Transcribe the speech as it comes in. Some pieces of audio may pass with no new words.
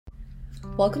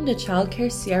Welcome to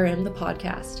Childcare CRM, the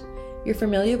podcast. You're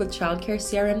familiar with Childcare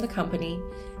CRM, the company,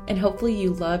 and hopefully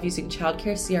you love using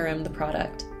Childcare CRM, the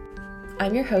product.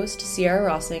 I'm your host, Sierra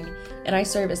Rossing, and I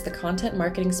serve as the Content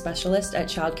Marketing Specialist at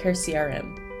Childcare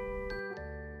CRM.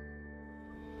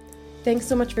 Thanks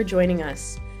so much for joining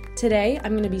us. Today,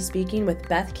 I'm going to be speaking with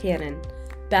Beth Cannon.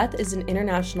 Beth is an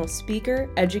international speaker,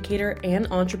 educator, and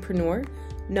entrepreneur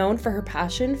known for her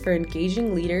passion for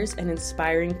engaging leaders and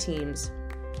inspiring teams.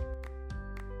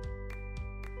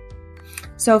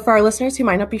 So for our listeners who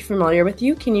might not be familiar with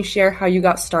you, can you share how you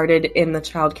got started in the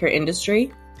childcare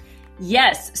industry?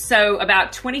 Yes. So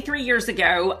about 23 years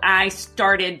ago, I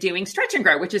started doing Stretch and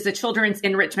Grow, which is a children's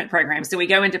enrichment program. So we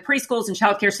go into preschools and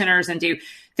childcare centers and do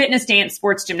fitness, dance,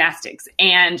 sports, gymnastics.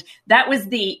 And that was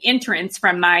the entrance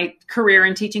from my career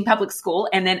in teaching public school.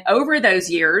 And then over those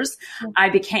years, I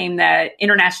became the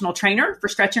international trainer for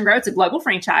Stretch and Grow. It's a global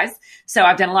franchise. So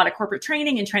I've done a lot of corporate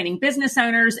training and training business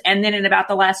owners. And then in about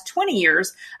the last 20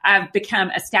 years, I've become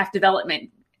a staff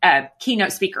development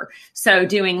keynote speaker. So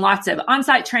doing lots of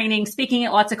on-site training, speaking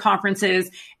at lots of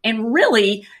conferences, and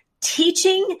really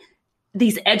teaching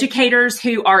these educators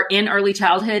who are in early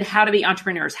childhood how to be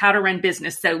entrepreneurs, how to run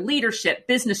business. So leadership,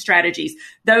 business strategies,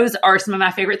 those are some of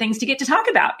my favorite things to get to talk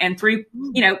about. And through,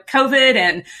 COVID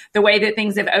and the way that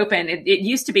things have opened, it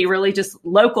used to be really just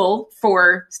local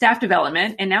for staff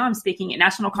development. And now I'm speaking at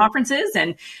national conferences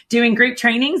and doing group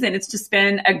trainings. And it's just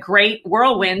been a great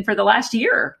whirlwind for the last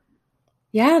year.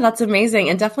 Yeah, that's amazing.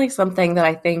 And definitely something that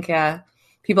I think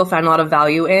people find a lot of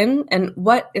value in. And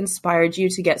what inspired you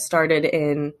to get started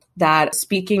in that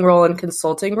speaking role and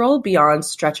consulting role beyond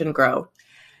Stretch and Grow?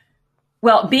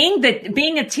 Well, being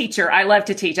a teacher, I love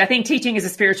to teach. I think teaching is a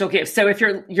spiritual gift. So if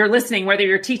you're listening, whether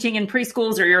you're teaching in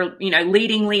preschools or you're,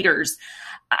 leading leaders,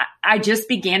 I just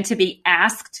began to be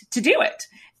asked to do it.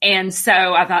 And so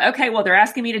I thought, okay, well, they're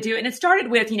asking me to do it. And it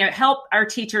started with, help our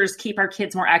teachers keep our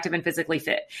kids more active and physically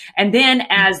fit. And then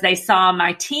as they saw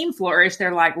my team flourish,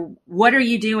 they're like, what are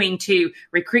you doing to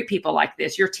recruit people like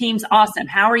this? Your team's awesome.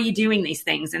 How are you doing these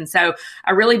things? And so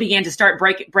I really began to start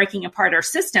breaking apart our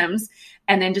systems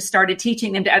and then just started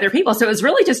teaching them to other people. So it was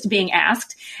really just being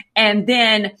asked. And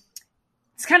then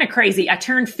it's kind of crazy. I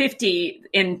turned 50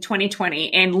 in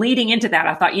 2020, and leading into that,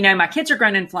 I thought, my kids are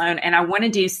grown and flown and I want to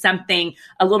do something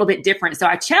a little bit different. So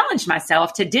I challenged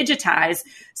myself to digitize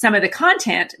some of the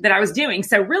content that I was doing.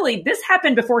 So really this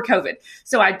happened before COVID.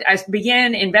 So I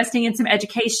began investing in some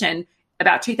education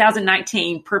about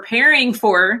 2019, preparing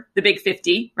for the big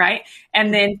 50, right?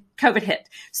 And then COVID hit.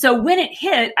 So when it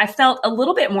hit, I felt a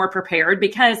little bit more prepared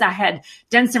because I had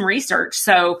done some research.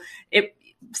 So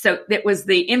it was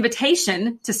the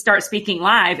invitation to start speaking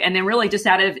live, and then really just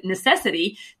out of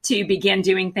necessity to begin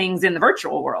doing things in the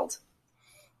virtual world.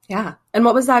 Yeah. And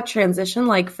what was that transition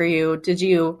like for you? Did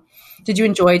you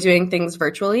enjoy doing things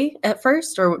virtually at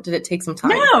first, or did it take some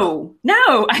time?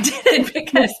 No, I didn't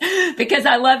because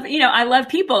I love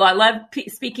people. I love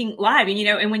speaking live,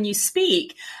 and when you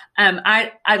speak,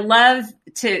 I love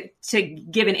to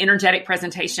give an energetic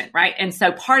presentation, right? And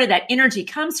so part of that energy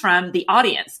comes from the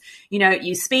audience.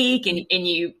 You speak and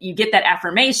you get that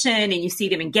affirmation and you see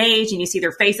them engage and you see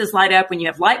their faces light up when you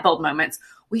have light bulb moments.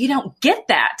 Well, you don't get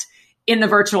that in the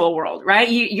virtual world, right?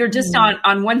 You're just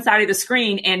on one side of the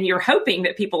screen and you're hoping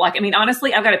that people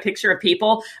honestly, I've got a picture of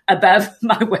people above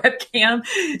my webcam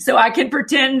so I can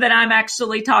pretend that I'm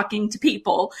actually talking to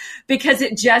people because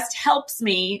it just helps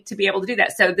me to be able to do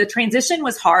that. So the transition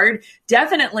was hard,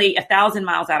 definitely 1,000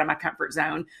 miles out of my comfort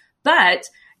zone. But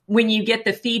when you get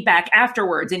the feedback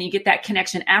afterwards and you get that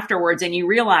connection afterwards and you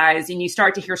realize and you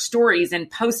start to hear stories and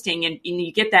posting and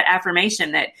you get that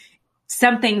affirmation that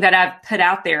something that I've put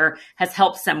out there has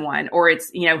helped someone, or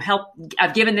it's,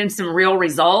 I've given them some real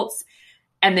results.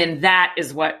 And then that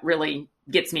is what really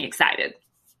gets me excited.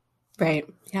 Right.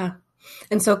 Yeah.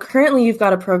 And so currently you've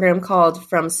got a program called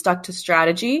From Stuck to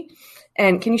Strategy.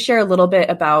 And can you share a little bit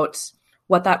about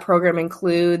what that program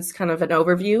includes, kind of an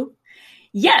overview?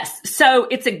 Yes. So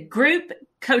it's a group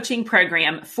coaching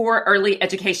program for early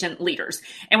education leaders.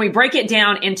 And we break it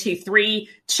down into 3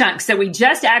 chunks. So we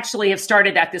just actually have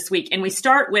started that this week. And we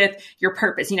start with your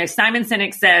purpose. Simon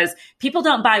Sinek says, people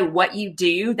don't buy what you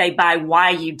do, they buy why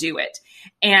you do it.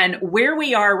 And where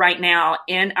we are right now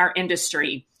in our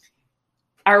industry,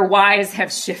 our whys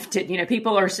have shifted.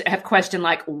 People have questioned,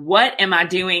 what am I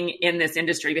doing in this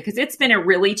industry? Because it's been a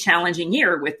really challenging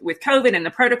year with COVID and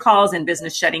the protocols and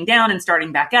business shutting down and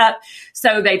starting back up.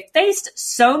 So they've faced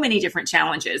so many different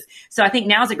challenges. So I think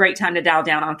now's a great time to dial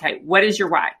down on, okay, what is your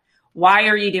why? Why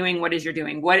are you doing what is you're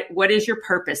doing? What is your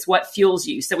purpose? What fuels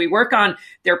you? So we work on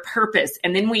their purpose,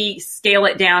 and then we scale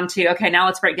it down to, okay, now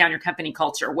let's break down your company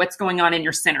culture. What's going on in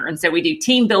your center? And so we do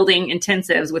team building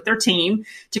intensives with their team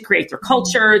to create their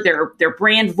culture, their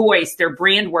brand voice, their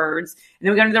brand words. And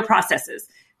then we go into their processes.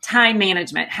 Time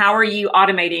management. How are you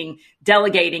automating,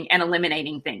 delegating, and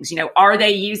eliminating things? Are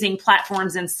they using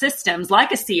platforms and systems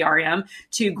like a CRM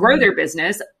to grow their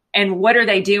business? And what are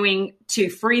they doing to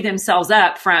free themselves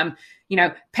up from,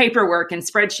 paperwork and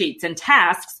spreadsheets and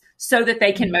tasks so that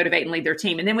they can motivate and lead their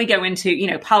team? And then we go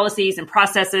into, policies and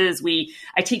processes.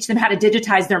 I teach them how to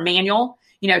digitize their manual,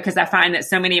 because I find that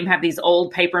so many of them have these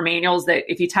old paper manuals that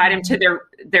if you tied them to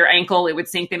their ankle, it would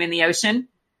sink them in the ocean,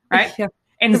 right? Yeah.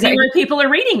 And zero people are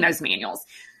reading those manuals.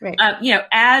 Right.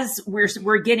 As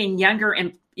we're getting younger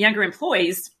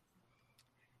employees,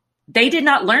 they did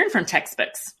not learn from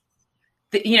textbooks.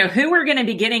 Who we're going to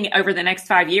be getting over the next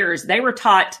 5 years, they were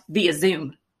taught via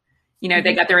Zoom.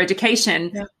 They got their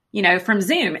education, from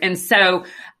Zoom. And so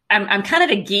I'm kind of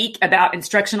a geek about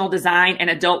instructional design and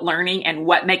adult learning and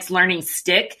what makes learning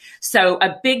stick. So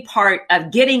a big part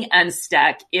of getting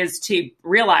unstuck is to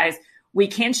realize we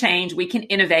can change, we can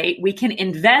innovate, we can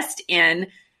invest in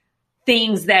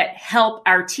things that help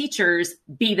our teachers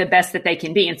be the best that they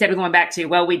can be. Instead of going back to,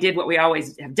 well, we did what we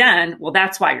always have done. Well,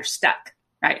 that's why you're stuck.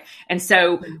 Right. And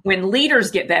so when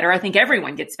leaders get better, I think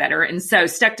everyone gets better. And so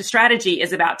Stuck to Strategy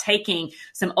is about taking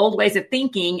some old ways of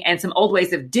thinking and some old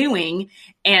ways of doing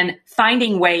and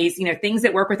finding ways, things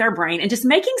that work with our brain and just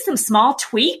making some small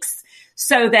tweaks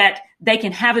so that they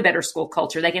can have a better school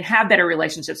culture. They can have better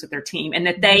relationships with their team, and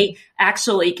that they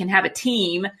actually can have a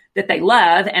team that they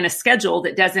love and a schedule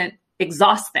that doesn't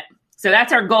exhaust them. So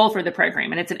that's our goal for the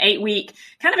program. And it's an 8-week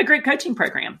kind of a group coaching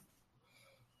program.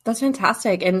 That's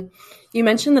fantastic. And you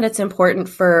mentioned that it's important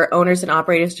for owners and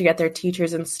operators to get their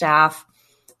teachers and staff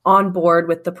on board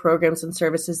with the programs and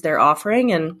services they're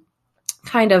offering and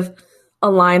kind of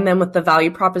align them with the value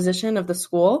proposition of the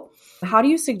school. How do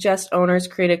you suggest owners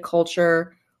create a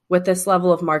culture with this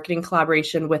level of marketing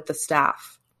collaboration with the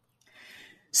staff?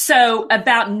 So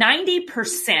about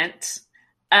 90%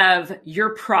 of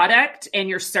your product and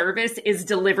your service is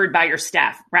delivered by your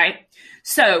staff, right?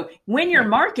 So when you're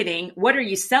marketing, what are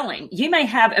you selling? You may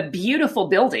have a beautiful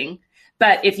building,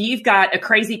 but if you've got a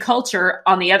crazy culture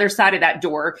on the other side of that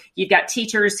door, you've got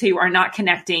teachers who are not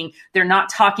connecting, they're not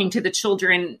talking to the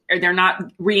children, or they're not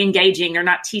re-engaging, they're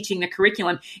not teaching the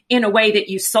curriculum in a way that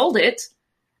you sold it,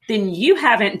 then you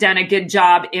haven't done a good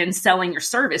job in selling your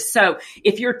service. So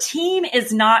if your team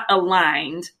is not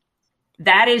aligned,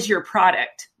 that is your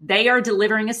product. They are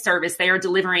delivering a service. They are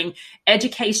delivering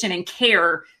education and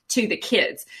care to the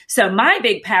kids. So my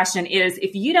big passion is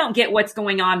if you don't get what's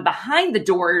going on behind the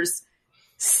doors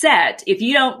set, if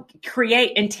you don't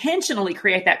intentionally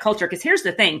create that culture, because here's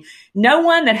the thing, no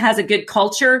one that has a good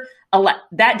culture,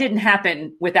 that didn't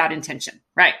happen without intention,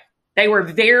 right? They were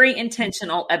very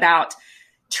intentional about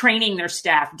training their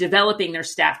staff, developing their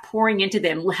staff, pouring into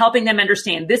them, helping them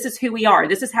understand this is who we are.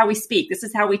 This is how we speak. This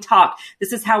is how we talk.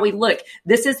 This is how we look.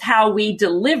 This is how we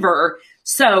deliver.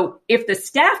 So if the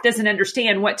staff doesn't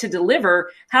understand what to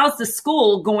deliver, how's the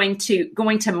school going to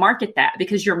market that?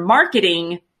 Because you're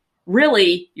marketing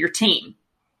really your team.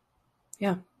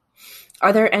 Yeah.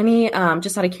 Are there any,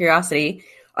 just out of curiosity,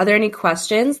 are there any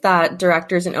questions that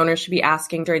directors and owners should be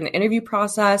asking during the interview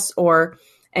process, or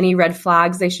any red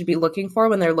flags they should be looking for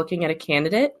when they're looking at a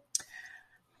candidate?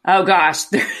 Oh gosh,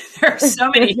 there are so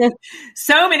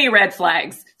many red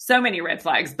flags,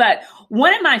 But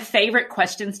one of my favorite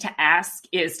questions to ask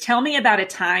is, tell me about a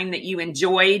time that you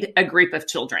enjoyed a group of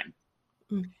children.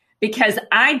 Because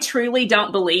I truly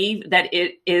don't believe that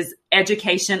it is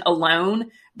education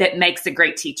alone that makes a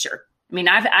great teacher. I mean,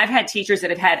 I've had teachers that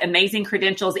have had amazing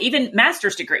credentials, even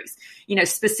master's degrees,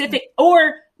 specific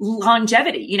or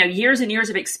longevity, years and years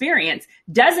of experience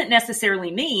doesn't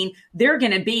necessarily mean they're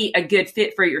going to be a good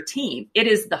fit for your team. It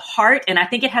is the heart. And I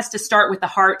think it has to start with the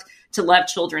heart to love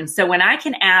children. So when I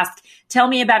can ask, tell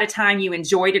me about a time you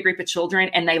enjoyed a group of children,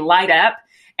 and they light up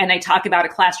and they talk about a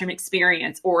classroom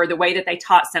experience or the way that they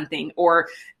taught something, or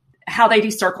how they do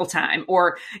circle time,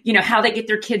 or, how they get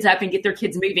their kids up and get their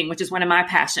kids moving, which is one of my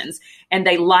passions, and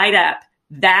they light up,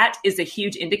 that is a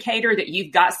huge indicator that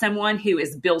you've got someone who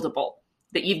is buildable,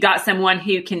 that you've got someone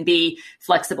who can be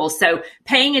flexible. So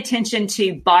paying attention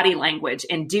to body language,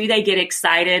 and do they get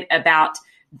excited about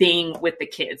being with the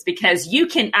kids? Because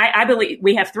I believe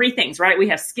we have 3 things, right? We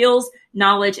have skills,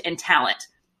 knowledge, and talent.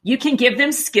 You can give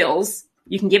them skills.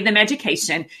 You can give them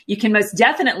education. You can most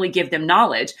definitely give them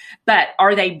knowledge, but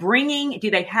do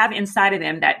they have inside of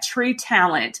them that true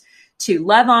talent to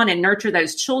love on and nurture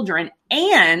those children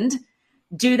and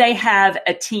do they have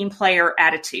a team player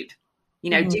attitude?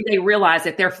 Do they realize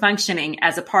that they're functioning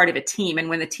as a part of a team? And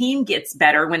when the team gets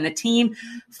better, when the team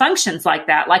functions like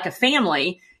that, like a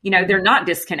family, they're not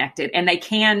disconnected and they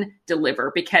can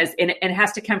deliver because it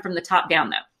has to come from the top down,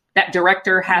 though. That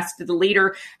director the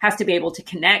leader has to be able to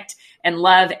connect and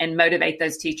love and motivate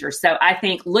those teachers. So I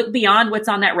think look beyond what's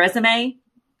on that resume.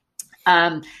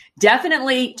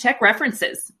 Definitely check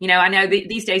references. I know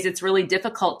these days it's really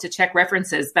difficult to check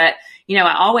references, but,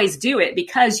 I always do it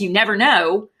because you never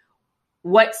know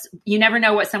what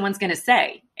someone's going to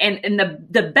say. And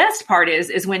the best part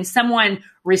is when someone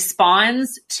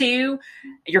responds to,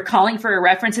 you're calling for a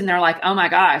reference and they're like, oh my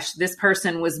gosh, this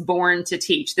person was born to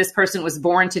teach. This person was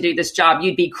born to do this job.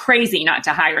 You'd be crazy not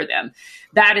to hire them.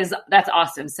 That's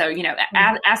awesome. So,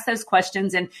 ask those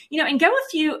questions and go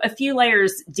a few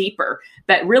layers deeper,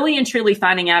 but really and truly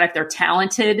finding out if they're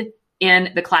talented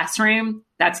in the classroom,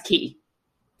 that's key.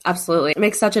 Absolutely. It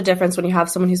makes such a difference when you have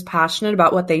someone who's passionate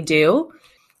about what they do.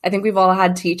 I think we've all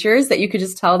had teachers that you could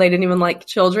just tell they didn't even like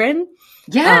children.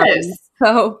 Yes.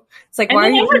 So it's like, why are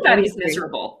you? Everybody's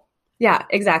miserable. Yeah,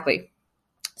 exactly.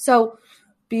 So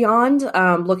beyond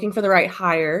looking for the right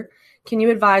hire, can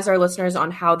you advise our listeners on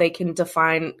how they can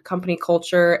define company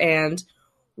culture and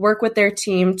work with their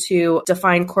team to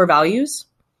define core values?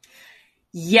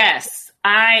 Yes.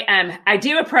 I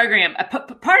do a program.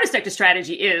 Part of Stuck to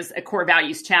Strategy is a core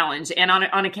values challenge. And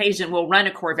on occasion, we'll run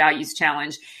a core values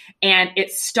challenge. And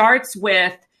it starts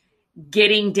with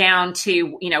getting down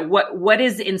to, what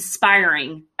is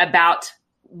inspiring about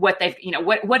what they've,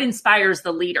 what inspires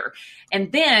the leader.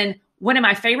 And then one of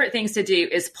my favorite things to do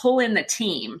is pull in the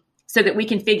team so that we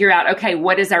can figure out, okay,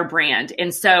 what is our brand?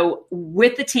 And so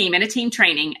with the team in a team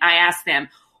training, I ask them,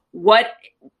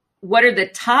 what are the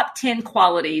top 10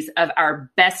 qualities of our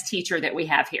best teacher that we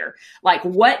have here? Like,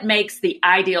 what makes the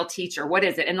ideal teacher? What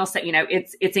is it? And they'll say,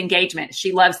 it's engagement.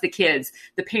 She loves the kids.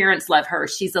 The parents love her.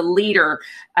 She's a leader.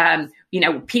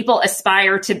 People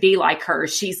aspire to be like her.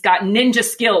 She's got ninja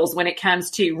skills when it comes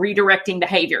to redirecting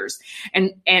behaviors.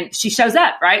 And she shows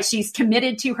up, right? She's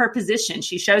committed to her position.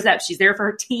 She shows up. She's there for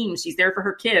her team. She's there for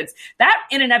her kids. That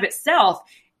in and of itself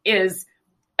is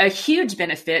a huge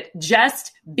benefit,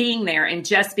 just being there and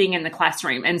just being in the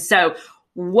classroom. And so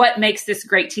what makes this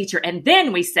great teacher? And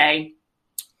then we say,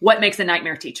 what makes a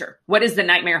nightmare teacher? What is the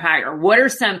nightmare hire?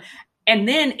 And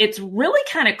then it's really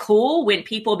kind of cool when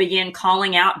people begin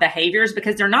calling out behaviors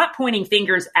because they're not pointing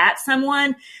fingers at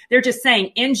someone. They're just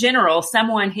saying, in general,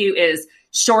 someone who is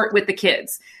short with the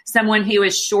kids, someone who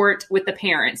is short with the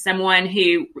parents, someone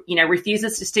who,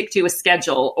 refuses to stick to a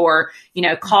schedule or,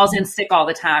 calls in sick all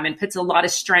the time and puts a lot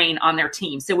of strain on their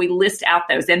team. So we list out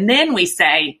those. And then we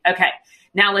say, okay,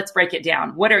 now let's break it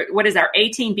down. What does our A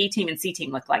team, B team, and C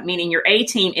team look like? Meaning your A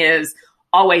team is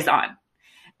always on.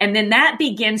 And then that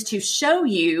begins to show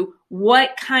you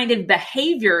what kind of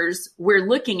behaviors we're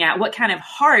looking at, what kind of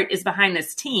heart is behind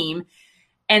this team.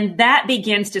 And that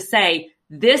begins to say,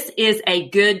 this is a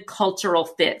good cultural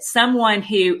fit. Someone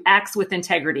who acts with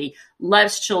integrity,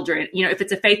 loves children. If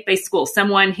it's a faith-based school,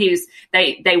 someone who's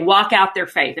they walk out their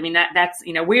faith. I mean, that's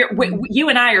you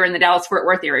and I are in the Dallas-Fort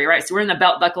Worth area, right? So we're in the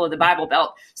belt buckle of the Bible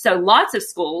Belt. So lots of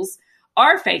schools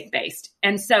are faith-based.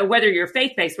 And so whether you're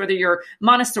faith-based, whether you're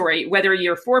Montessori, whether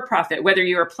you're for-profit, whether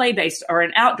you're a play-based or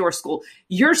an outdoor school,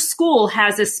 your school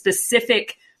has a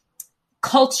specific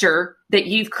culture that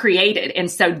you've created.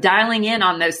 And so dialing in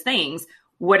on those things.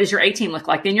 What does your A team look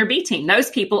like? Then your B team,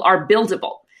 those people are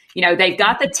buildable. They've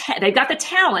got the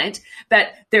talent, but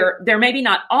they're maybe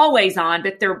not always on,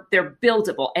 but they're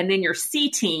buildable. And then your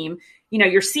C team,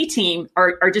 your C team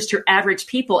are just your average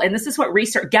people. And this is what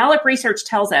Gallup research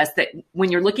tells us, that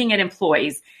when you're looking at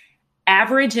employees,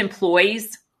 average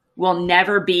employees will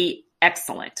never be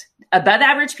excellent. Above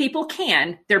average people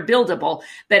they're buildable.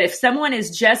 But if someone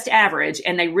is just average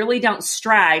and they really don't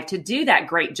strive to do that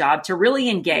great job, to really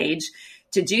engage,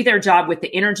 to do their job with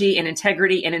the energy and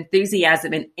integrity and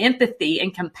enthusiasm and empathy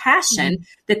and compassion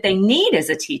that they need as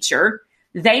a teacher,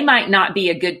 they might not be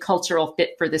a good cultural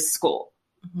fit for this school.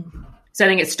 So I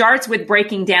think it starts with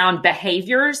breaking down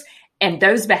behaviors, and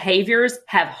those behaviors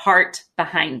have heart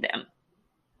behind them.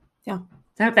 Yeah.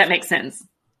 I hope that makes sense.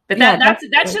 But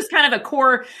that's just kind of a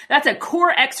core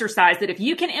exercise that if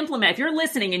you can implement, if you're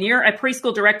listening and you're a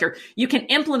preschool director, you can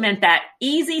implement that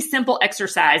easy, simple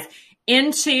exercise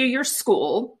into your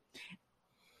school,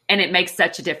 and it makes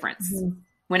such a difference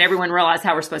when everyone realizes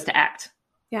how we're supposed to act.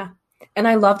 Yeah. And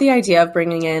I love the idea of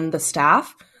bringing in the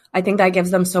staff. I think that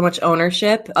gives them so much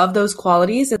ownership of those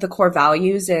qualities, the core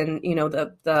values and,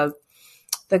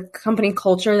 the company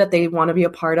culture that they want to be a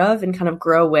part of and kind of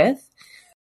grow with.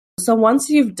 So once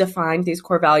you've defined these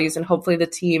core values and hopefully the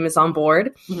team is on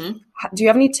board, do you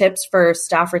have any tips for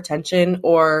staff retention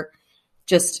or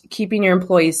just keeping your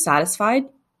employees satisfied?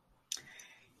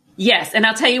 Yes. And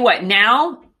I'll tell you what,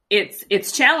 now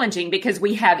it's challenging because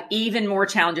we have even more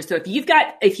challenges. So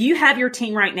if you have your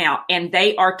team right now and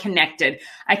they are connected,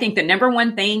 I think the number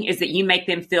one thing is that you make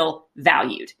them feel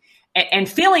valued. And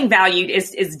feeling valued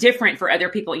is different for other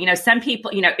people. Some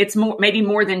people, it's maybe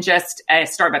more than just a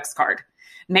Starbucks card.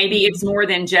 Maybe it's more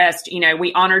than just,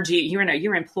 we honored you. You're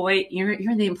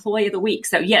the employee of the week.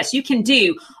 So yes, you can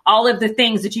do all of the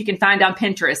things that you can find on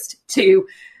Pinterest to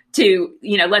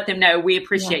let them know we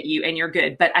appreciate you and you're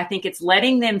good. But I think it's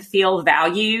letting them feel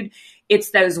valued.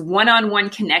 It's those one-on-one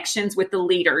connections with the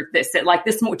leader that said, like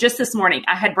this morning,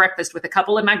 I had breakfast with a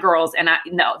couple of my girls and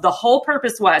the whole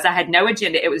purpose was I had no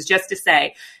agenda. It was just to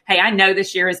say, hey, I know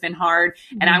this year has been hard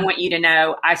and I want you to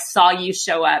know I saw you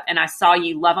show up and I saw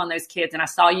you love on those kids and I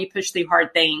saw you push through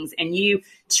hard things and you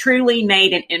truly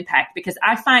made an impact. Because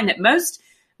I find that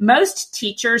most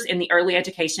teachers in the early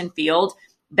education field,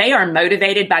 they are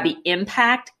motivated by the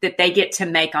impact that they get to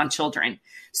make on children.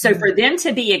 So for them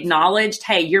to be acknowledged,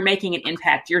 hey, you're making an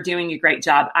impact. You're doing a great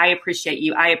job. I appreciate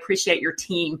you. I appreciate your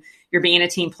team. You're being a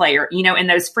team player, and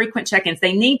those frequent check-ins,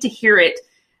 they need to hear it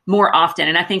more often.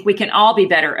 And I think we can all be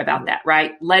better about that,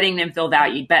 right? Letting them feel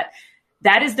valued. But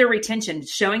that is their retention,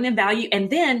 showing them value and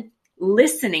then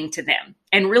listening to them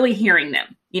and really hearing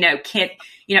them.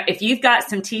 If you've got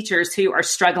some teachers who are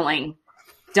struggling,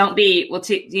 don't be,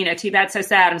 too bad, so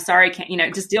sad. I'm sorry.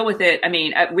 Can't, just deal with it. I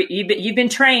mean, you've been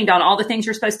trained on all the things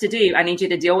you're supposed to do. I need you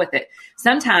to deal with it.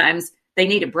 Sometimes they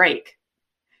need a break.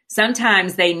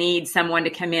 Sometimes they need someone to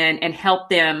come in and help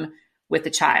them with the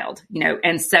child,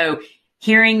 and so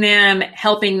hearing them,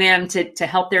 helping them to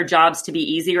help their jobs to be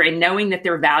easier and knowing that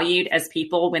they're valued as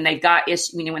people when they've got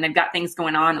when they've got things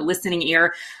going on, a listening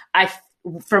ear.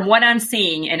 From what I'm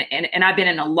seeing, and I've been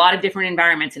in a lot of different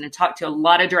environments and have talked to a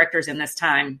lot of directors in this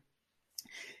time,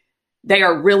 they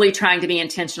are really trying to be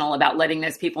intentional about letting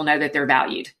those people know that they're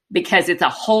valued because it's a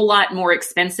whole lot more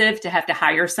expensive to have to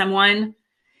hire someone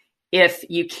if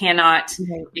you cannot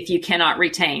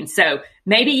retain. So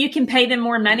maybe you can pay them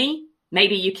more money,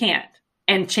 maybe you can't.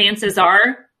 And chances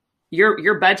are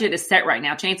your budget is set right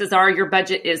now. Chances are your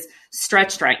budget is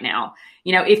stretched right now.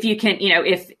 If you can,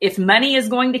 if money is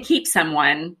going to keep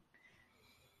someone,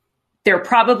 they're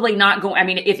probably not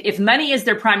going, if money is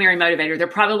their primary motivator, they're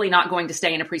probably not going to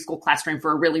stay in a preschool classroom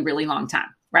for a really, really long time.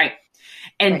 Right.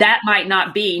 And that might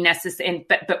not be necessary.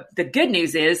 But the good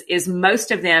news is most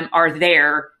of them are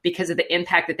there because of the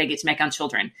impact that they get to make on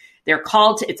children. They're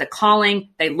called to, it's a calling.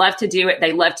 They love to do it.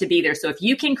 They love to be there. So if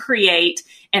you can create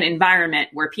an environment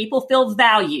where people feel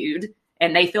valued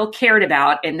and they feel cared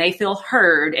about and they feel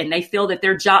heard and they feel that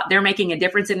they're making a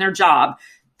difference in their job,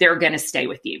 they're going to stay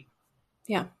with you.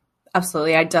 Yeah,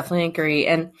 absolutely. I definitely agree.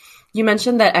 And you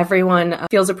mentioned that everyone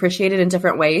feels appreciated in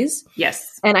different ways.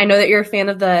 Yes. And I know that you're a fan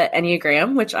of the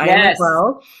Enneagram, which I am as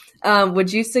well.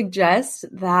 Would you suggest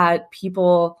that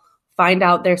people find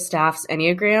out their staff's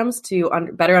Enneagrams to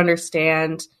better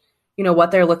understand,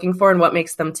 what they're looking for and what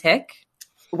makes them tick?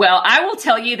 Well, I will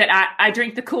tell you that I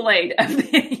drink the Kool-Aid of the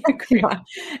Enneagram.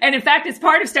 And in fact, it's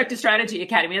part of Step to Strategy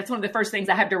Academy. That's one of the first things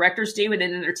I have directors do. And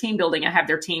then in their team building, I have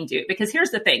their team do it. Because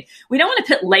here's the thing. We don't want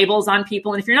to put labels on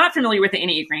people. And if you're not familiar with the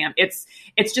Enneagram,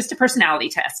 it's just a personality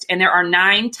test. And there are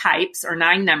 9 types or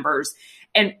 9 numbers.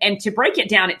 And to break it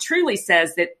down, it truly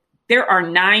says that there are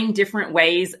 9 different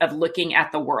ways of looking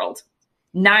at the world.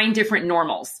 9 different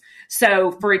normals.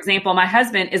 So for example, my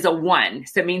husband is a 1.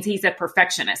 So it means he's a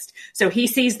perfectionist. So he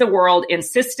sees the world in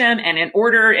system and in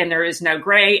order, and there is no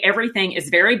gray. Everything is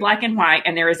very black and white,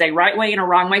 and there is a right way and a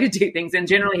wrong way to do things. And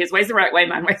generally his way is the right way,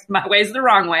 my way is the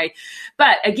wrong way.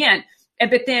 But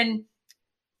then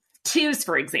 2s,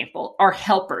 for example, are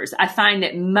helpers. I find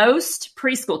that most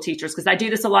preschool teachers, because I do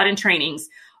this a lot in trainings,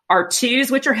 are 2s,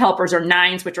 which are helpers, or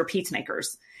 9s, which are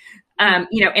peacemakers.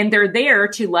 And they're there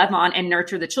to love on and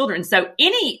nurture the children. So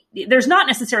there's not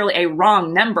necessarily a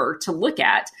wrong number to look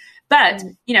at, but,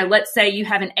 let's say you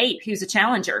have an 8 who's a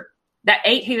challenger. That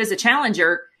 8 who is a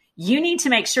challenger, you need to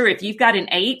make sure if you've got an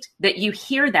 8 that you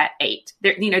hear that 8,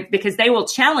 because they will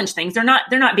challenge things. They're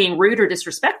not being rude or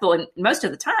disrespectful in most of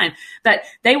the time, but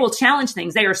they will challenge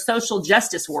things. They are social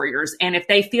justice warriors. And if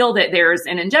they feel that there's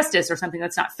an injustice or something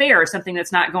that's not fair or something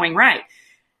that's not going right,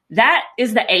 that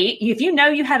is the 8. If you know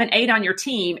you have an 8 on your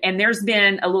team and there's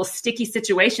been a little sticky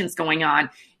situations going on,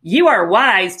 you are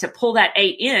wise to pull that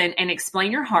 8 in and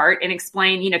explain your heart and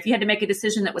explain, if you had to make a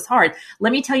decision that was hard,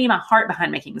 let me tell you my heart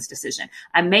behind making this decision.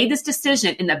 I made this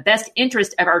decision in the best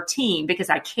interest of our team because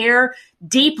I care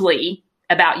deeply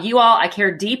about you all. I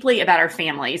care deeply about our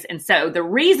families. And so the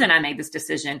reason I made this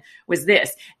decision was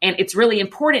this. And it's really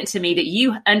important to me that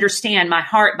you understand my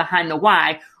heart behind the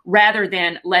why rather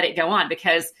than let it go on.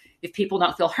 Because if people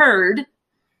don't feel heard,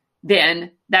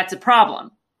 then that's a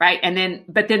problem, right?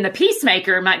 But then the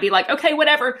peacemaker might be like, okay,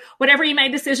 whatever you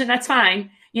made decision, that's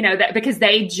fine. That because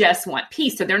they just want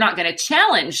peace. So they're not going to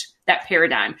challenge that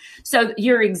paradigm. So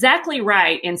you're exactly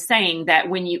right in saying that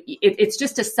it's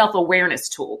just a self-awareness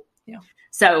tool. Yeah.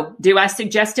 So do I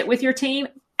suggest it with your team?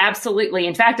 Absolutely.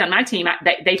 In fact, on my team,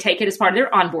 they take it as part of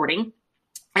their onboarding.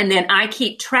 And then I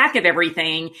keep track of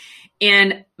everything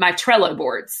in my Trello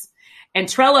boards. And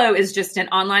Trello is just an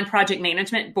online project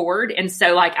management board. And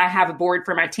so I have a board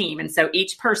for my team. And so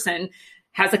each person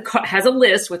has a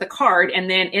list with a card. And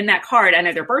then in that card, I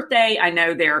know their birthday, I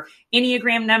know their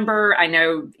Enneagram number, I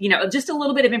know, just a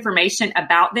little bit of information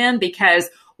about them, because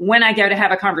when I go to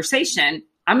have a conversation,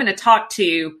 I'm going to talk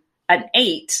to an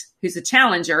 8 who's a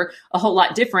challenger a whole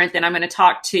lot different than I'm going to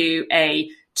talk to a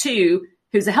 2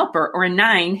 who's a helper or a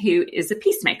 9 who is a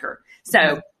peacemaker.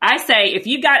 So I say, if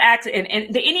you've got access,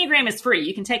 and the Enneagram is free,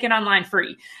 you can take it online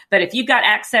free. But if you've got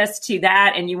access to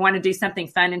that and you want to do something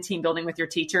fun and team building with your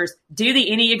teachers, do the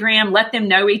Enneagram, let them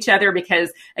know each other.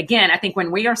 Because again, I think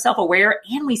when we are self-aware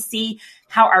and we see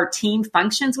how our team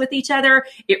functions with each other,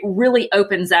 it really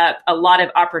opens up a lot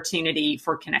of opportunity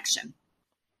for connection.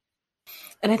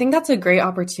 And I think that's a great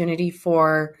opportunity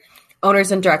for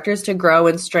owners and directors to grow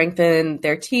and strengthen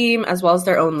their team as well as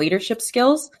their own leadership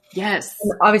skills. Yes.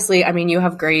 And obviously, you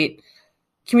have great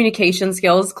communication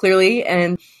skills, clearly,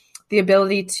 and the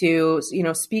ability to,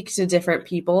 speak to different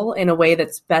people in a way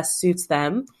that's best suits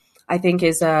them, I think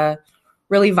is a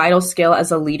really vital skill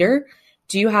as a leader.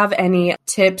 Do you have any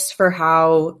tips for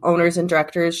how owners and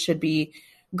directors should be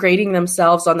grading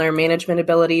themselves on their management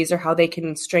abilities or how they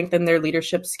can strengthen their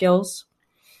leadership skills?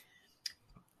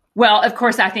 Well, of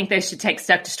course, I think they should take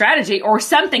Stuck to Strategy or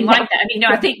something like that.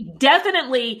 I think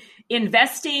definitely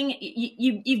investing,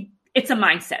 it's a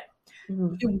mindset.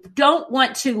 Mm-hmm. You don't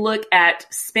want to look at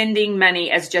spending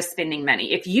money as just spending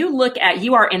money. If you look at,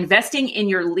 you are investing in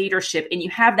your leadership and you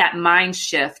have that mind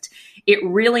shift, it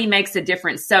really makes a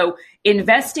difference. So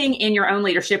investing in your own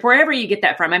leadership, wherever you get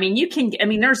that from,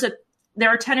 there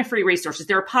are a ton of free resources.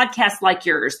 There are podcasts like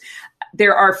yours.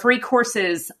 There are free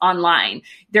courses online.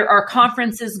 There are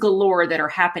conferences galore that are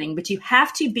happening, but you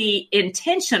have to be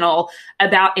intentional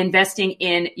about investing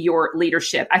in your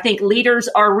leadership. I think leaders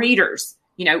are readers,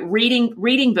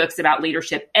 reading books about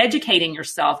leadership, educating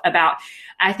yourself about,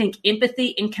 I think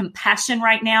empathy and compassion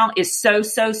right now is so,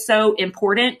 so, so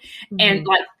important. Mm-hmm. And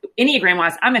like Enneagram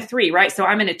wise, I'm a 3, right? So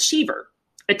I'm an achiever.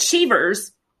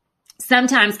 Achievers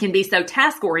sometimes can be so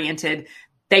task oriented,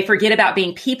 they forget about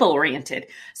being people oriented.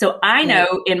 So I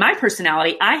know in my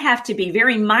personality, I have to be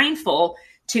very mindful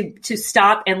to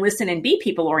stop and listen and be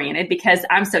people oriented because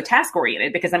I'm so task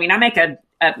oriented. Because I make a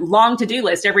long to-do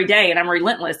list every day and I'm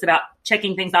relentless about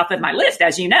checking things off of my list,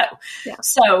 as you know. Yeah.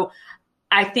 So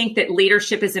I think that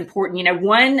leadership is important.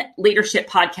 One leadership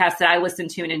podcast that I listen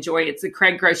to and enjoy, it's the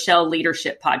Craig Groeschel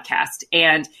Leadership Podcast.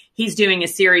 And he's doing a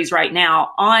series right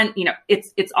now on,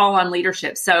 it's all on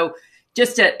leadership. So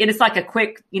it's like a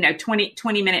quick,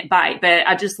 20 minute bite, but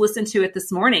I just listened to it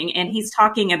this morning and he's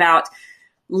talking about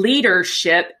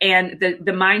leadership and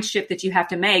the mind shift that you have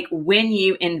to make when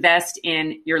you invest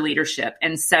in your leadership.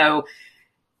 And so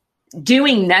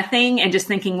doing nothing and just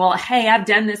thinking, well, hey, I've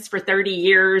done this for 30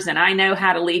 years and I know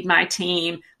how to lead my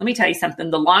team. Let me tell you something.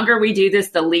 The longer we do this,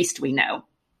 the least we know.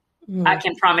 Mm. I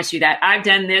can promise you that. I've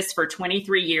done this for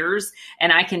 23 years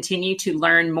and I continue to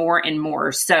learn more and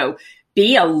more. So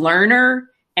be a learner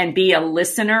and be a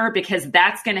listener, because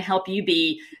that's going to help you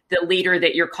be the leader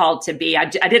that you're called to be. I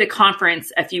did a conference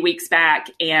a few weeks back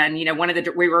and,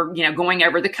 we were, going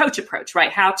over the coach approach, right?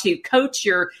 How to coach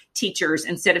your teachers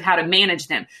instead of how to manage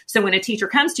them. So when a teacher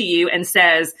comes to you and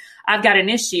says, I've got an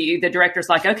issue, the director's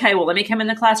like, okay, well, let me come in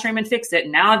the classroom and fix it.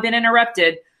 Now I've been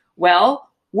interrupted. Well,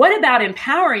 what about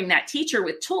empowering that teacher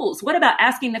with tools? What about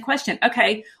asking the question,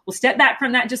 okay, we'll step back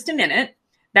from that just a minute.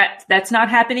 That's not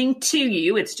happening to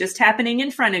you. It's just happening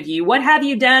in front of you. What have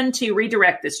you done to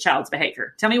redirect this child's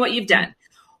behavior? Tell me what you've done.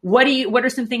 What are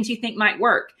some things you think might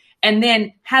work? And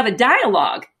then have a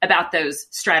dialogue about those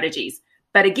strategies.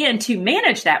 But again, to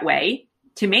manage that way,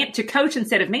 to coach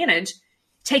instead of manage,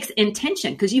 takes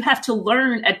intention, because you have to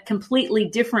learn a completely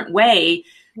different way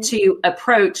to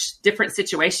approach different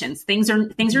situations. Things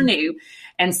are new.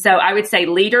 And so I would say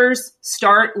leaders,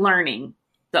 start learning.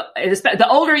 The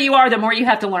older you are, the more you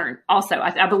have to learn. Also,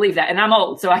 I believe that. And I'm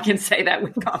old, so I can say that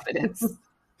with confidence.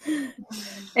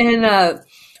 And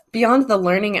beyond the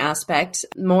learning aspect,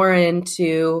 more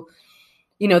into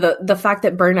the fact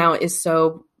that burnout is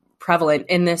so prevalent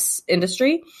in this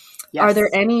industry. Yes. Are there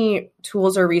any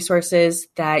tools or resources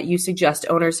that you suggest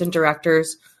owners and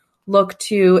directors look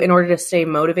to in order to stay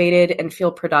motivated and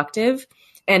feel productive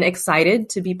and excited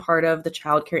to be part of the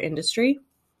childcare industry?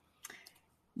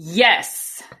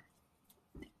 Yes.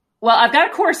 Well, I've got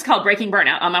a course called Breaking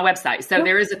Burnout on my website. So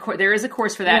there is a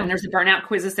course for that, and there's a burnout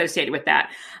quiz associated with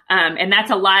that. And that's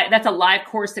a live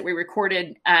course that we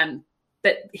recorded.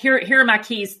 But here are my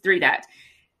keys through that.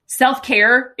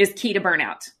 Self-care is key to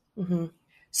burnout. Mm-hmm.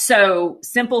 So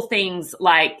simple things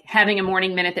like having a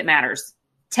morning minute that matters,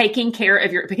 taking care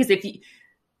of because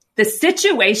the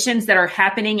situations that are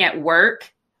happening at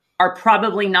work are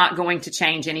probably not going to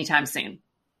change anytime soon.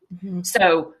 Mm-hmm.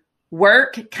 So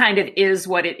work kind of is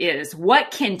what it is.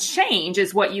 What can change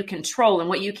is what you control. And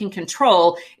what you can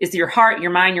control is your heart,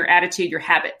 your mind, your attitude, your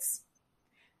habits.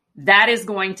 That is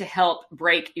going to help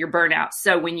break your burnout.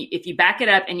 So if you back it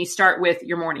up and you start with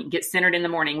your morning, get centered in the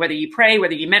morning, whether you pray,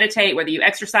 whether you meditate, whether you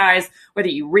exercise, whether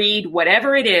you read,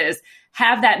 whatever it is,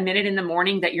 have that minute in the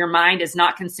morning that your mind is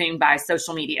not consumed by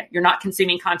social media. You're not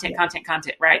consuming content,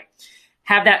 right?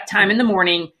 Have that time in the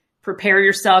morning, prepare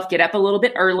yourself, get up a little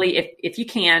bit early if you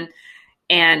can,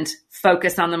 and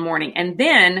focus on the morning. And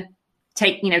then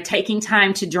taking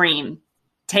time to dream,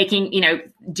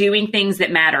 doing things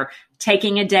that matter,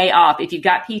 taking a day off. If you've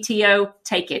got PTO,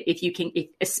 take it. If you can,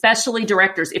 especially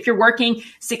directors, if you're working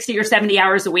 60 or 70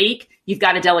 hours a week, you've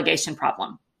got a delegation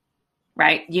problem,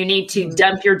 right? You need to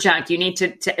dump your junk. You need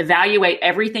to evaluate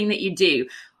everything that you do.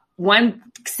 One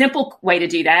simple way to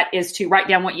do that is to write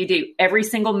down what you do every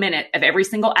single minute of every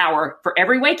single hour for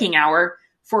every waking hour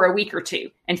for a week or two,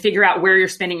 and figure out where you're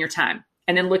spending your time.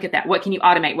 And then look at that. What can you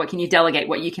automate? What can you delegate?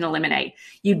 What you can eliminate?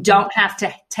 You don't have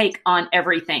to take on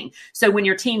everything. So when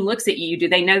your team looks at you, do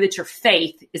they know that your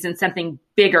faith is in something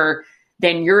bigger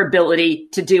than your ability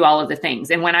to do all of the things?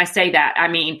 And when I say that, I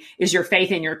mean, is your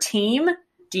faith in your team?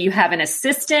 Do you have an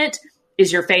assistant?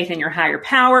 Is your faith in your higher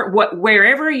power?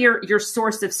 Wherever your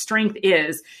source of strength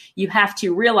is, you have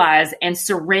to realize and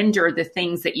surrender the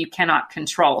things that you cannot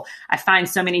control. I find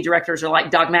so many directors are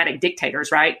like dogmatic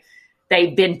dictators, right?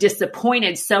 They've been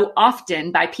disappointed so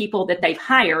often by people that they've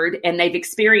hired, and they've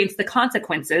experienced the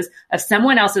consequences of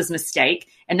someone else's mistake,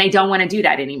 and they don't want to do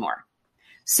that anymore.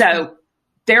 So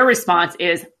their response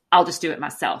is, I'll just do it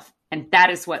myself. And that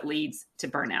is what leads to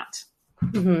burnout.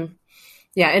 Mm-hmm.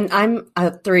 Yeah. And I'm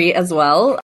a 3 as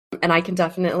well. And I can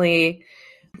definitely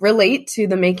relate to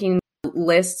the making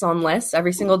lists on lists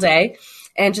every single day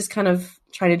and just kind of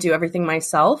trying to do everything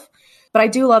myself. But I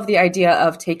do love the idea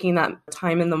of taking that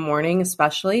time in the morning,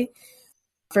 especially.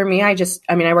 For me, I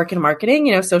work in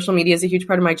marketing, social media is a huge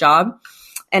part of my job.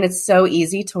 And it's so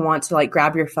easy to want to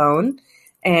grab your phone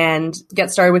and get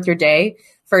started with your day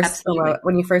first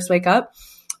when you first wake up.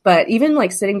 But even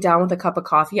sitting down with a cup of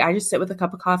coffee, I just sit with a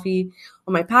cup of coffee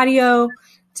on my patio,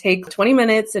 take 20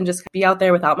 minutes and just be out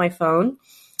there without my phone.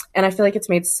 And I feel like it's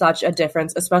made such a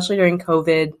difference, especially during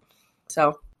COVID.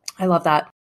 So I love that.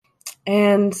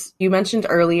 And you mentioned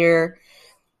earlier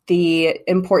the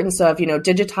importance of,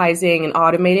 digitizing and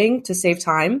automating to save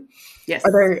time. Yes.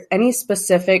 Are there any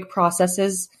specific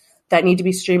processes that need to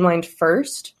be streamlined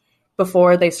first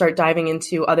before they start diving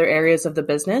into other areas of the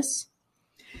business?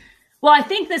 Well, I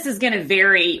think this is going to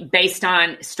vary based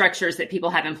on structures that people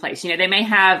have in place. They may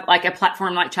have a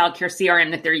platform like Childcare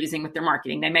CRM that they're using with their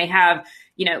marketing. They may have,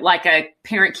 a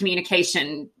parent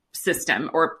communication system.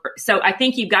 So I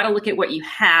think you've got to look at what you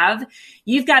have.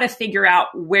 You've got to figure out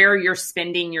where you're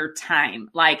spending your time.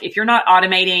 If you're not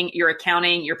automating your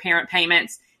accounting, your parent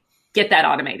payments, get that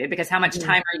automated, because how much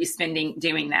time are you spending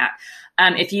doing that?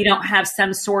 If you don't have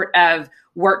some sort of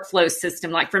workflow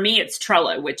system, for me, it's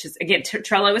Trello, which is, again,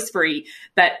 Trello is free,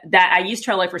 but that I use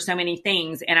Trello for so many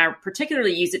things. And I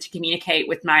particularly use it to communicate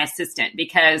with my assistant,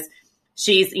 because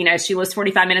she's, she lives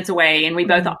 45 minutes away, and we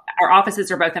both, our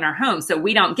offices are both in our home. So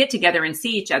we don't get together and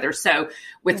see each other. So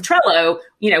with Trello,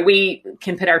 we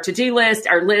can put our to-do list,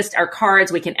 our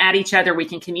cards, we can add each other, we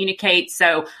can communicate.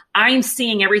 So I'm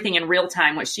seeing everything in real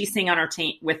time, what she's seeing on our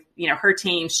team with, her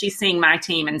team, she's seeing my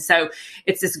team. And so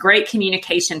it's this great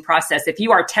communication process. If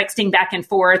you are texting back and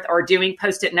forth or doing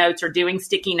Post-it notes or doing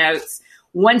sticky notes,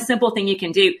 one simple thing you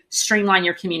can do, streamline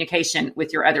your communication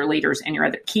with your other leaders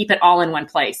and keep it all in one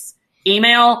place.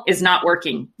 Email is not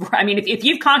working. I mean, if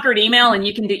you've conquered email and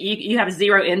you have a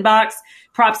zero inbox,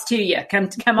 props to you.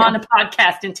 Come on the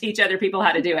podcast and teach other people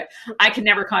how to do it. I could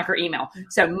never conquer email.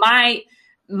 So my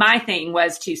thing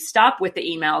was to stop with the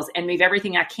emails and move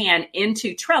everything I can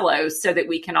into Trello so that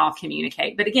we can all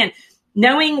communicate. But again,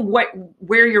 knowing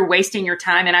where you're wasting your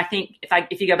time. And I think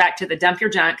if you go back to the dump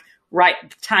your junk, write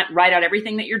out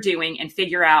everything that you're doing and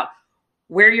figure out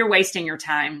where you're wasting your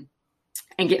time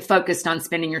and get focused on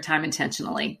spending your time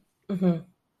intentionally. Mm-hmm.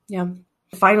 Yeah.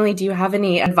 Finally, do you have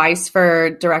any advice for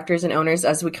directors and owners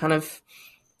as we kind of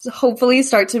hopefully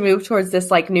start to move towards this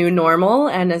like new normal,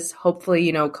 and as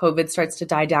hopefully, COVID starts to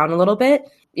die down a little bit,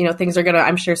 things are going to,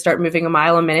 I'm sure, start moving a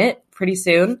mile a minute pretty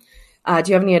soon. Do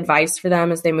you have any advice for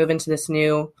them as they move into this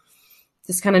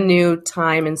kind of new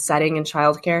time and setting in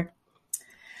childcare?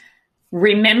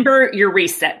 Remember your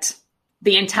reset.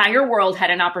 The entire world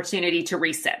had an opportunity to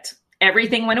reset.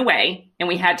 Everything went away and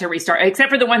we had to restart,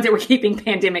 except for the ones that were keeping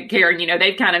pandemic care. And,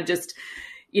 they've kind of just,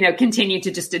 continue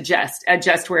to just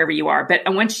adjust wherever you are. But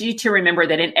I want you to remember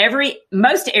that in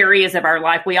most areas of our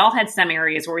life, we all had some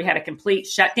areas where we had a complete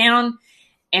shutdown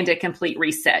and a complete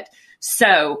reset.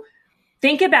 So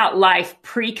think about life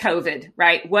pre-COVID,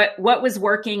 right? What was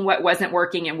working, what wasn't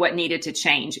working, and what needed to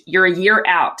change. You're a year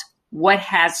out. What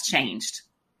has changed?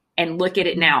 And look at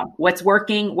it now. What's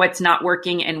working, what's not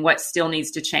working, and what still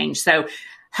needs to change. So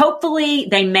hopefully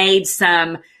they made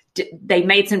some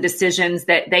decisions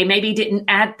that they maybe didn't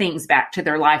add things back to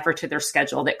their life or to their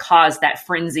schedule that caused that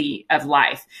frenzy of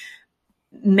life.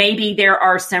 Maybe there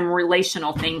are some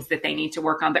relational things that they need to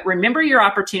work on. But remember your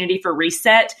opportunity for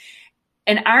reset.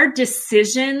 And our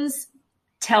decisions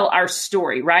tell our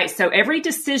story, right? So every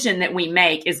decision that we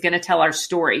make is going to tell our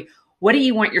story. What do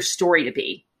you want your story to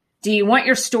be? Do you want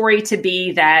your story to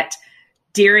be that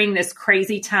during this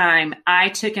crazy time, I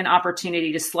took an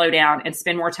opportunity to slow down and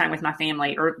spend more time with my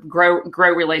family or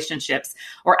grow relationships,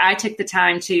 or I took the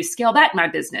time to scale back my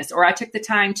business, or I took the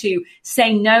time to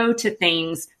say no to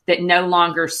things that no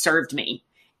longer served me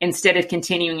instead of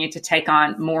continuing to take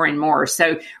on more and more.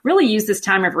 So really use this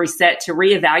time of reset to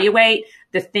reevaluate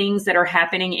the things that are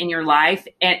happening in your life.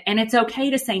 And it's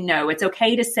okay to say no. It's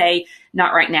okay to say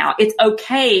not right now. It's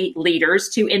okay, leaders,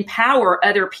 to empower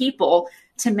other people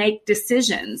to make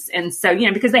decisions. And so,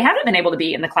 because they haven't been able to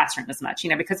be in the classroom as much,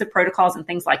 because of protocols and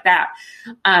things like that.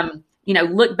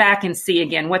 Look back and see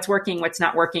again what's working, what's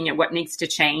not working, and what needs to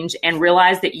change, and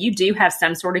realize that you do have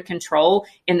some sort of control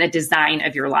in the design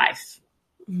of your life.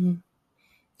 Mm-hmm.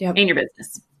 Yep. In your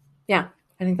business. Yeah,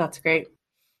 I think that's great.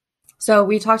 So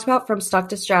we talked about From Stuck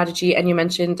to Strategy, and you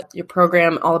mentioned your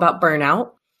program all about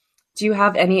burnout. Do you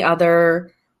have any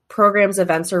other programs,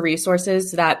 events, or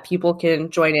resources that people can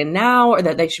join in now or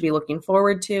that they should be looking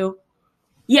forward to?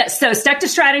 Yes. So Stuck to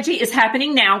Strategy is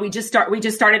happening now. We just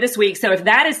started this week. So if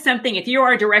that is something, if you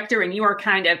are a director and you are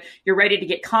you're ready to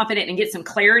get confident and get some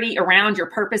clarity around your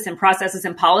purpose and processes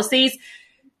and policies,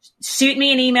 shoot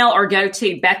me an email or go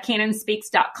to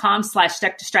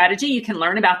bethcannonspeaks.com/stuck-to-strategy. You can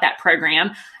learn about that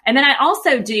program. And then I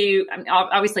also do,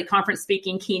 obviously, conference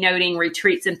speaking, keynoting,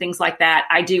 retreats, and things like that.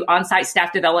 I do on-site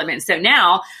staff development. So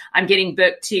now I'm getting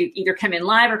booked to either come in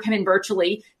live or come in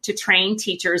virtually to train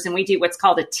teachers. And we do what's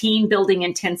called a team building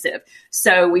intensive.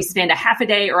 So we spend a half a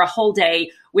day or a whole day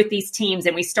with these teams,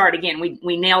 and we start again.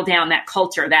 We nail down that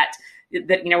culture that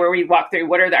where we walk through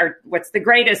what's the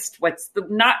greatest, what's the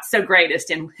not so greatest,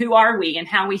 and who are we and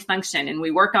how we function. And we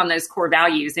work on those core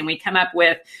values, and we come up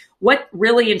with what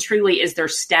really and truly is their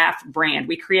staff brand.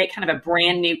 We create kind of a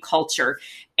brand new culture,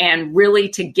 and really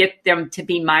to get them to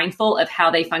be mindful of how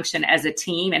they function as a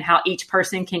team and how each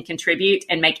person can contribute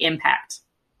and make impact.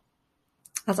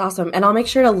 That's awesome. And I'll make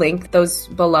sure to link those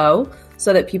below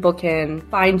so that people can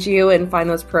find you and find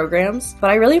those programs. But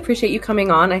I really appreciate you coming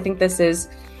on. I think this is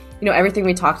everything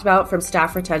we talked about, from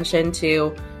staff retention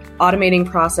to automating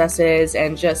processes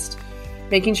and just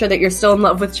making sure that you're still in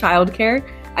love with childcare,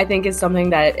 I think is something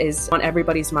that is on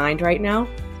everybody's mind right now.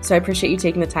 So I appreciate you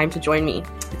taking the time to join me.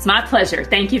 It's my pleasure.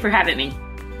 Thank you for having me.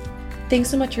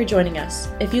 Thanks so much for joining us.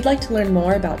 If you'd like to learn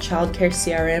more about childcare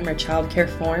CRM or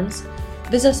childcare forms,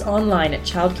 visit us online at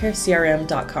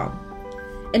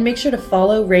childcarecrm.com. And make sure to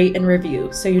follow, rate, and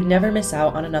review so you never miss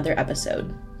out on another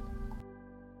episode.